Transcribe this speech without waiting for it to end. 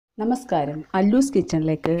നമസ്കാരം. അല്ലൂസ്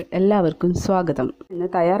കിച്ചണിലേക്ക് എല്ലാവർക്കും സ്വാഗതം. ഇന്ന്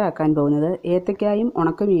തയ്യാറാക്കാൻ പോകുന്നത് ഏത്തക്കായും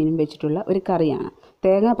ഉണക്കമീനും വെച്ചിട്ടുള്ള ഒരു കറിയാണ്.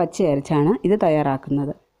 തേങ്ങ പച്ച അരച്ചാണ് ഇത്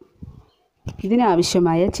തയ്യാറാക്കുന്നത്.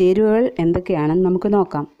 ഇതിനാവശ്യമായ ചേരുവകൾ എന്തൊക്കെയാണെന്ന് നമുക്ക്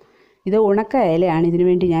നോക്കാം. ഇത് ഉണക്ക ഇലയാണ് ഇതിനു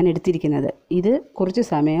വേണ്ടി ഞാൻ എടുത്തിരിക്കുന്നത്. ഇത് കുറച്ച്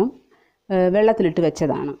സമയം വെള്ളത്തിലിട്ട്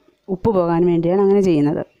വെച്ചതാണ്. ഉപ്പ് പോകാൻ വേണ്ടിയാണ് അങ്ങനെ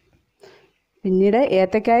ചെയ്യുന്നത്. പിന്നീട്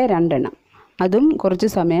ഏത്തക്കായ 2 എണ്ണം, അതും കുറച്ച്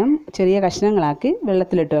സമയം ചെറിയ കഷ്ണങ്ങളാക്കി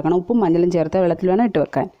വെള്ളത്തിലിട്ട് വെക്കണം. ഉപ്പും മഞ്ഞളും ചേർത്ത വെള്ളത്തിൽ വേണം ഇട്ട്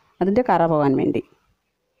വെക്കാൻ, അതിൻ്റെ കറ പോകാൻ വേണ്ടി.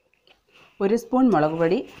 1 സ്പൂൺ മുളക്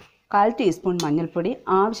പൊടി, 1/4 ടീസ്പൂൺ മഞ്ഞൾപ്പൊടി,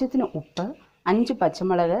 ആവശ്യത്തിന് ഉപ്പ്, 5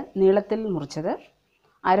 പച്ചമുളക് നീളത്തിൽ മുറിച്ചത്,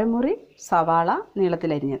 അരമുറി സവാള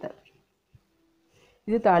നീളത്തിലരിഞ്ഞത്.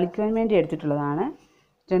 ഇത് താളിക്കുവാൻ വേണ്ടി എടുത്തിട്ടുള്ളതാണ്.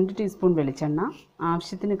 2 ടീസ്പൂൺ വെളിച്ചെണ്ണ,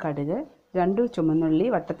 ആവശ്യത്തിന് കടുക്, 2 ചുമന്നുള്ളി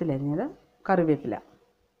വട്ടത്തിലരിഞ്ഞത്, കറിവേപ്പില,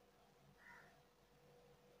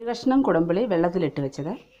 1 കഷ്ണം കുടമ്പുളി വെള്ളത്തിലിട്ട്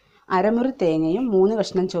വെച്ചത്, അരമുറി തേങ്ങയും 3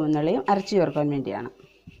 കഷ്ണം ചുവന്നുള്ളിയും അരച്ചു ചേർക്കാൻ വേണ്ടിയാണ്.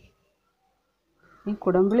 ഈ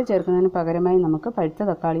കുടമ്പുളി ചേർക്കുന്നതിന് പകരമായി നമുക്ക് പഴുത്ത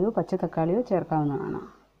തക്കാളിയോ പച്ച തക്കാളിയോ ചേർക്കാവുന്നതാണ്.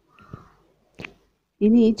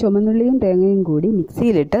 ഇനി ഈ ചുവന്നുള്ളിയും തേങ്ങയും കൂടി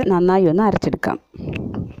മിക്സിയിലിട്ട് നന്നായി ഒന്ന് അരച്ചെടുക്കാം.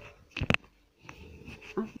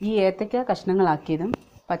 ഈ ഏത്തക്ക കഷ്ണങ്ങളാക്കിയതും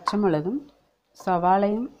പച്ചമുളകും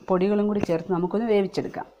സവാളയും പൊടികളും കൂടി ചേർത്ത് നമുക്കൊന്ന്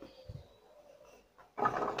വേവിച്ചെടുക്കാം.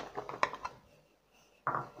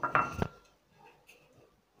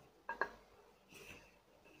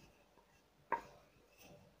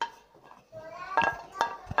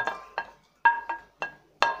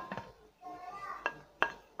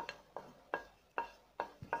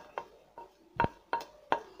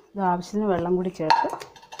 ഇത് ആവശ്യത്തിന് വെള്ളം കൂടി ചേർത്ത്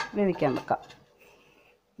വേവിക്കാൻ വെക്കാം.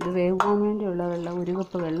 ഇത് വേവാൻ വേണ്ടിയുള്ള വെള്ളം 1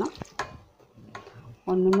 കപ്പ് വെള്ളം,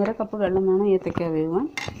 1.5 കപ്പ് വെള്ളം വേണം ഏത്തക്ക വേവാൻ.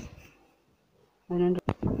 അതിനുവേണ്ടി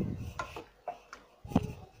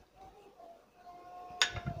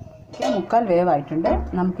 3/4 വേവായിട്ടുണ്ട്.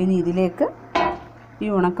 നമുക്കിനി ഇതിലേക്ക്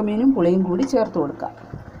ഈ ഉണക്കമീനും പുളിയും കൂടി ചേർത്ത് കൊടുക്കാം.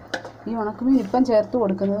 ഈ ഉണക്കമീൻ ഇപ്പം ചേർത്ത്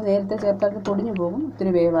കൊടുക്കുന്നത് നേരത്തെ ചേർത്താൽ പൊടിഞ്ഞു പോകും,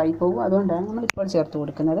 ഒത്തിരി വേവായി പോകും. അതുകൊണ്ടാണ് നമ്മളിപ്പോൾ ചേർത്ത്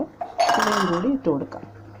കൊടുക്കുന്നത്. പുളിയും കൂടി ഇട്ട് കൊടുക്കാം.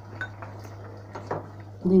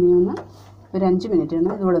 ഇതിനി ഒന്ന് ഒരു 5 മിനിറ്റ്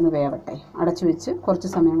ഇതുകൂടെ ഒന്ന് വേവട്ടെ. അടച്ചു വെച്ച് കുറച്ച്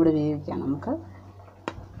സമയം കൂടെ വേവിക്കാം നമുക്ക്.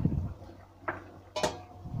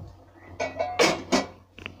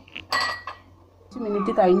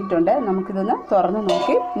 മിനിറ്റ് കഴിഞ്ഞിട്ടുണ്ട്. നമുക്കിതൊന്ന് തുറന്ന്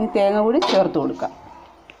നോക്കി ഇനി തേങ്ങ കൂടി ചേർത്ത് കൊടുക്കാം.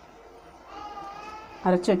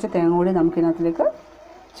 അരച്ചു വെച്ച തേങ്ങ കൂടി നമുക്കിതിനകത്തിലേക്ക്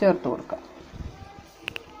ചേർത്ത് കൊടുക്കാം.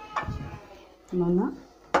 ഒന്ന്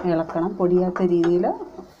ഇളക്കണം, പൊടിയാത്ത രീതിയിൽ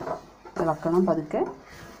ഇളക്കണം പതുക്കെ.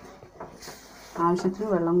 ആവശ്യത്തിന്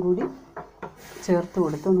വെള്ളം കൂടി ചേർത്ത്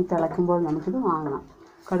കൊടുത്ത് ഒന്ന് തിളയ്ക്കുമ്പോൾ നമുക്കിത് വാങ്ങാം.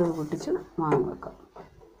 കടുക് പൊട്ടിച്ച് വാങ്ങി വെക്കാം.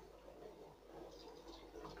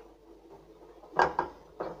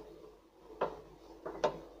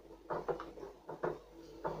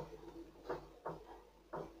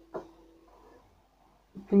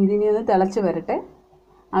 ഇപ്പം ഇതിനി ഒന്ന് തിളച്ച് വരട്ടെ.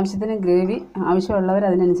 ആവശ്യത്തിന് ഗ്രേവി ആവശ്യമുള്ളവർ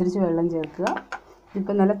അതിനനുസരിച്ച് വെള്ളം ചേർക്കുക.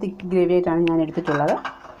 ഇതിപ്പോൾ നല്ല തിക്ക് ഗ്രേവി ആയിട്ടാണ് ഞാൻ എടുത്തിട്ടുള്ളത്.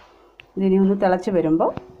 ഇതിനി ഒന്ന് തിളച്ച്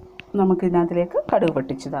വരുമ്പോൾ നമുക്കിതിനകത്തിലേക്ക് കടുക്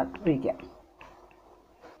പൊട്ടിച്ചത് ഒഴിക്കാം.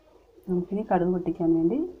 നമുക്കിനി കടുക് പൊട്ടിക്കാൻ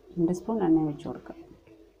വേണ്ടി 2 സ്പൂൺ എണ്ണ ഒഴിച്ച് കൊടുക്കാം.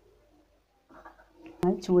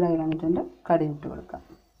 അത് ചൂടായി വന്നിട്ടുണ്ട്. കടുക് ഇട്ട് കൊടുക്കാം.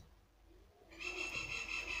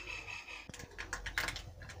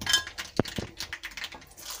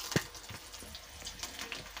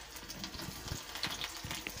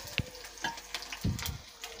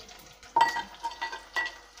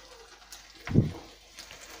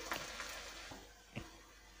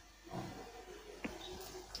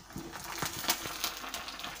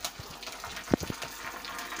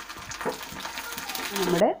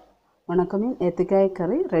 നമ്മുടെ ഉണക്കമീൻ ഏത്തക്കായ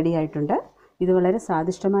കറി റെഡി ആയിട്ടുണ്ട്. ഇത് വളരെ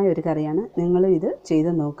സ്വാദിഷ്ടമായ ഒരു കറിയാണ്. നിങ്ങൾ ഇത് ചെയ്ത്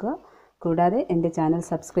നോക്കുക. കൂടാതെ എൻ്റെ ചാനൽ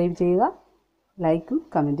സബ്സ്ക്രൈബ് ചെയ്യുക, ലൈക്കും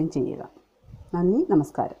കമൻറ്റും ചെയ്യുക. നന്ദി,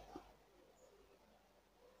 നമസ്കാരം.